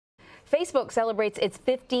Facebook celebrates its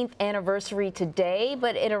 15th anniversary today,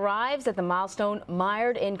 but it arrives at the milestone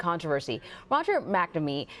mired in controversy. Roger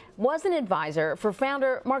McNamee was an advisor for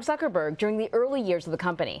founder Mark Zuckerberg during the early years of the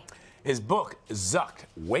company. His book, Zucked,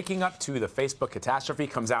 Waking Up to the Facebook Catastrophe,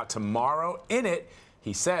 comes out tomorrow. In it,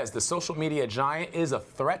 he says the social media giant is a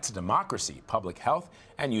threat to democracy, public health,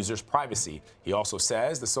 and users' privacy. He also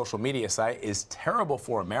says the social media site is terrible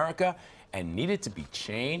for America and needed to be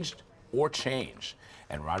changed or change.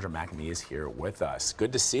 And Roger McNamee is here with us.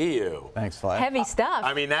 Good to see you. Thanks, Fly. Heavy stuff.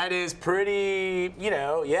 I mean, that is pretty,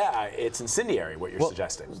 yeah, it's incendiary what you're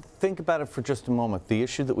suggesting. Think about it for just a moment. The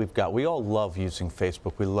issue that we've got, we all love using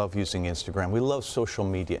Facebook, we love using Instagram, we love social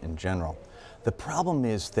media in general. The problem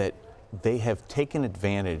is that they have taken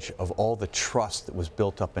advantage of all the trust that was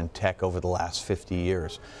built up in tech over the last 50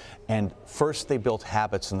 years. And first they built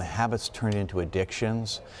habits, and the habits turned into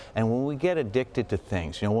addictions. And when we get addicted to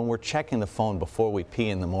things, when we're checking the phone before we pee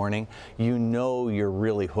in the morning, you're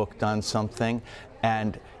really hooked on something.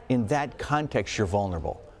 And in that context, you're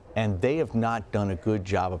vulnerable. And they have not done a good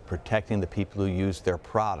job of protecting the people who use their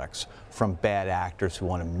products from bad actors who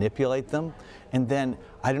want to manipulate them. And then,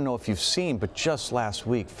 I don't know if you've seen, but just last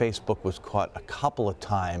week, Facebook was caught a couple of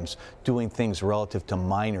times doing things relative to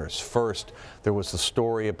minors. First, there was the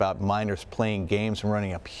story about minors playing games and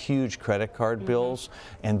running up huge credit card bills.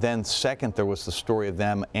 And then second, there was the story of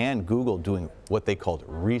them and Google doing what they called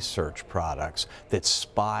research products that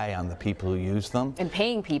spy on the people who use them. And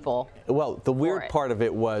paying people. Well, the weird part of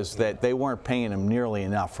it was that they weren't paying them nearly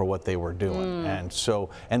enough for what they were doing.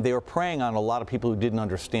 And they were preying on a lot of people who didn't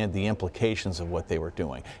understand the implications of what they were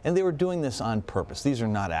doing. And they were doing this on purpose. These are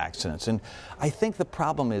not accidents. And I think the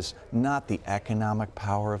problem is not the economic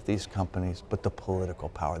power of these companies, but the political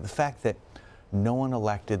power. The fact that no one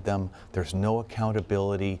elected them, there's no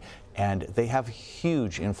accountability, and they have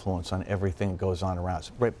huge influence on everything that goes on around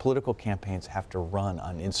us. Right? Political campaigns have to run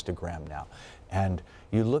on Instagram now. And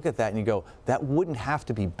you look at that and you go, that wouldn't have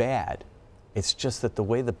to be bad. It's just that the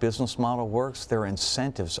way the business model works, their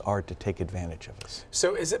incentives are to take advantage of us.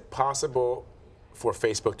 So is it possible for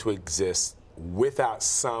Facebook to exist without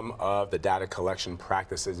some of the data collection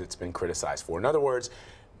practices it's been criticized for? In other words,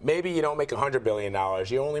 maybe you don't make $100 billion,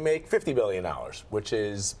 you only make $50 billion, which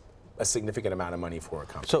is a significant amount of money for a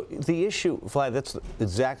company. So the issue, Vlad, that's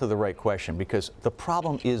exactly the right question, because the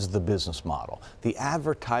problem is the business model. The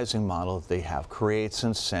advertising model that they have creates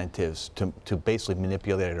incentives to basically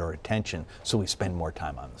manipulate our attention so we spend more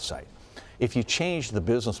time on the site. If you change the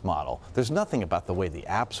business model, there's nothing about the way the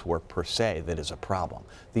apps work per se that is a problem.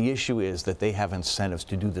 The issue is that they have incentives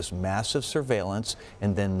to do this massive surveillance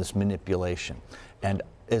and then this manipulation. And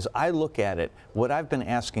as I look at it, what I've been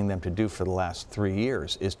asking them to do for the last 3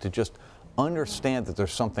 years is to just understand that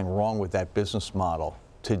there's something wrong with that business model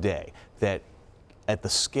today, that at the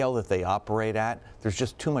scale that they operate at, there's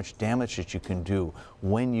just too much damage that you can do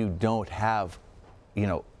when you don't have,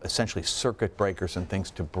 essentially circuit breakers and things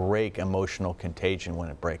to break emotional contagion when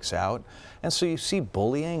it breaks out. And so you see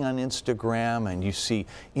bullying on Instagram, and you see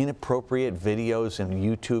inappropriate videos in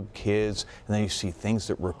YouTube Kids, and then you see things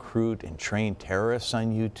that recruit and train terrorists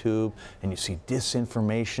on YouTube, and you see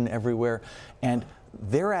disinformation everywhere. And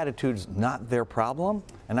their attitude's not their problem,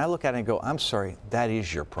 and I look at it and go, I'm sorry, that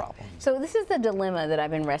is your problem. So this is the dilemma that I've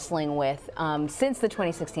been wrestling with since the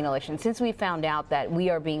 2016 election, since we found out that we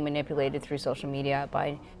are being manipulated through social media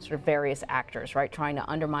by sort of various actors, right, trying to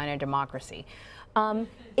undermine our democracy.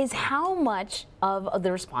 Is how much of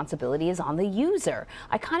the responsibility is on the user.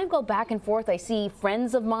 I kind of go back and forth. I see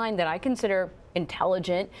friends of mine that I consider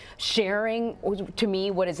intelligent sharing to me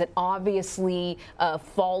what is an obviously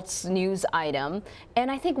false news item, and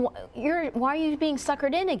I think why are you being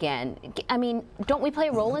suckered in again? I mean, don't we play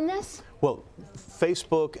a role in this? Well,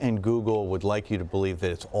 Facebook and Google would like you to believe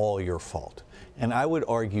that it's all your fault, and I would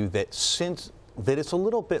argue that that it's a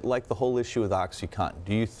little bit like the whole issue with OxyContin.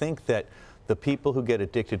 Do you think that the people who get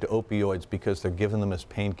addicted to opioids because they're given them as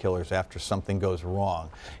painkillers after something goes wrong,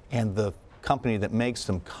 and the company that makes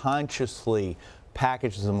them consciously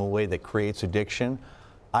packages them in a way that creates addiction,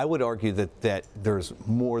 I would argue that there's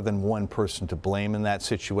more than one person to blame in that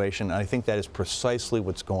situation. And I think that is precisely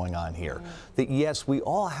what's going on here. That yes, we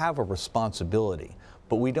all have a responsibility,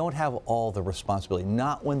 but we don't have all the responsibility,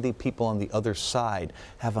 not when the people on the other side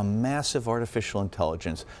have a massive artificial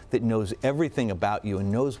intelligence that knows everything about you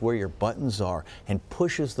and knows where your buttons are and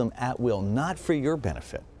pushes them at will, not for your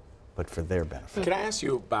benefit, but for their benefit. Can I ask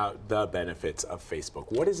you about the benefits of Facebook?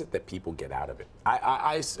 What is it that people get out of it?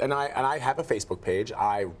 I have a Facebook page.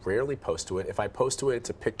 I rarely post to it. If I post to it, it's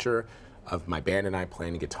a picture of my band and I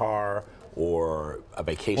playing guitar, or a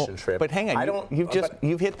vacation trip. But hang on,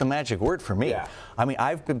 you've hit the magic word for me. Yeah. I mean,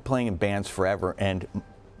 I've been playing in bands forever, and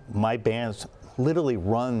my bands literally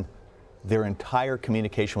run their entire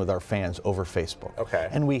communication with our fans over Facebook. Okay.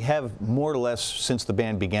 And we have more or less since the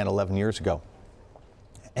band began 11 years ago.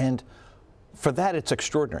 And for that, it's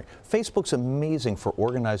extraordinary. Facebook's amazing for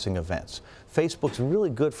organizing events. Facebook's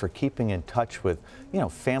really good for keeping in touch with,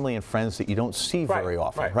 family and friends that you don't see very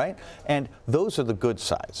often, right? And those are the good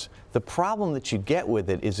sides. The problem that you get with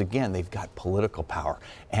it is, again, they've got political power.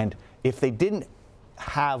 And if they didn't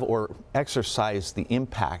have or exercise the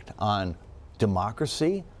impact on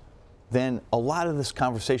democracy, then a lot of this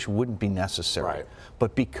conversation wouldn't be necessary. Right.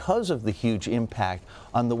 But because of the huge impact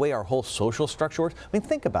on the way our whole social structure works, I mean,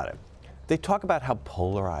 think about it. They talk about how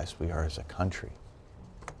polarized we are as a country.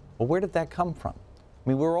 Well, where did that come from? I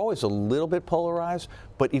mean, we're always a little bit polarized,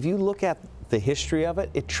 but if you look at the history of it,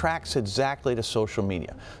 it tracks exactly to social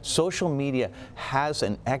media. Social media has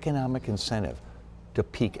an economic incentive to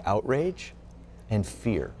pique outrage and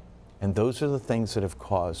fear. And those are the things that have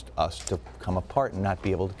caused us to come apart and not be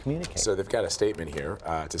able to communicate. So they've got a statement here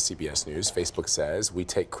to CBS News. Facebook says, "We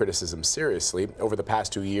take criticism seriously. Over the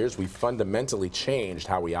past 2 years, we've fundamentally changed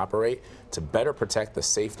how we operate to better protect the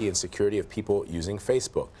safety and security of people using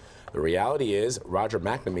Facebook. The reality is, Roger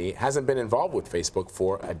McNamee hasn't been involved with Facebook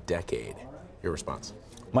for a decade." Your response?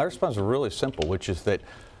 My response is really simple, which is that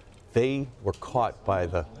they were caught by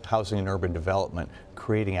the Housing and Urban Development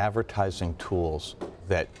creating advertising tools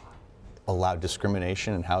that allowed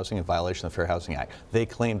discrimination in housing in violation of the Fair Housing Act. They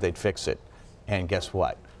claimed they'd fix it. And guess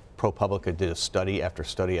what? ProPublica did a study after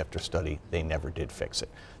study after study. They never did fix it.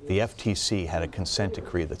 The FTC had a consent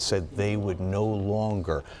decree that said they would no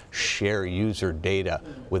longer share user data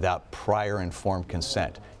without prior informed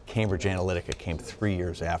consent. Cambridge Analytica came 3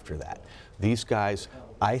 years after that. These guys,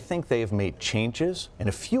 I think they have made changes, and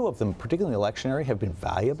a few of them, particularly electionary, have been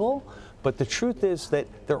valuable, but the truth is that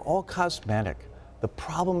they're all cosmetic. The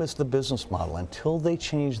problem is the business model. Until they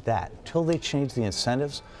change that, until they change the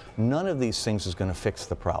incentives, none of these things is going to fix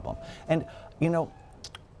the problem. And,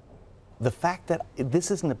 the fact that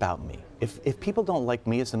this isn't about me. If people don't like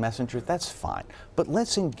me as the messenger, that's fine. But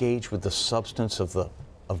let's engage with the substance of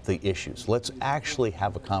the issues. Let's actually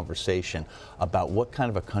have a conversation about what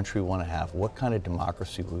kind of a country we want to have, what kind of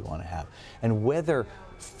democracy we want to have, and whether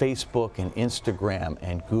Facebook and Instagram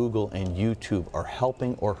and Google and YouTube are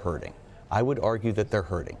helping or hurting. I would argue that they're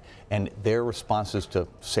hurting. And their response is to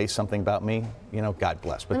say something about me, God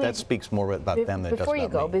bless. But that speaks more about them than it does about me.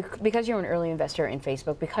 Before you go, because you're an early investor in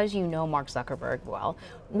Facebook, because you know Mark Zuckerberg well,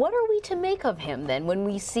 what are we to make of him then when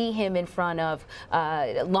we see him in front of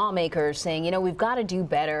lawmakers saying, we've got to do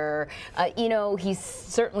better? He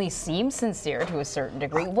certainly seems sincere to a certain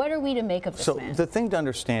degree. What are we to make of this man? The thing to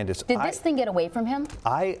understand is, did this thing get away from him?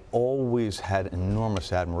 I always had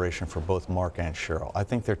enormous admiration for both Mark and Sheryl. I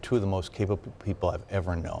think they're two of the most capable people I've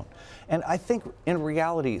ever known. And I think in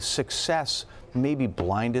reality, success maybe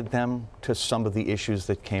blinded them to some of the issues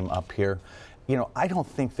that came up here. I don't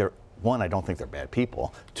think they're, one, I don't think they're bad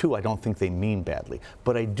people. Two, I don't think they mean badly.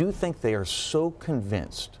 But I do think they are so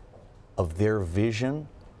convinced of their vision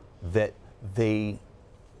that they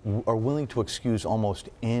are willing to excuse almost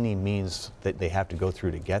any means that they have to go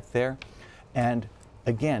through to get there. And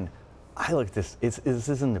again, I look at this, this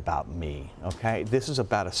isn't about me, okay? This is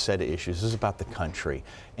about a set of issues. This is about the country.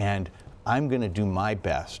 And I'm going to do my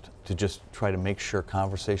best to just try to make sure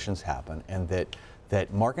conversations happen and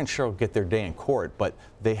that Mark and Sheryl get their day in court, but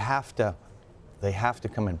they have to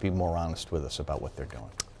come and be more honest with us about what they're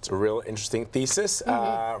doing. It's a real interesting thesis.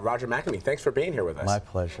 Roger McNamee, thanks for being here with us. My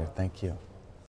pleasure. Thank you.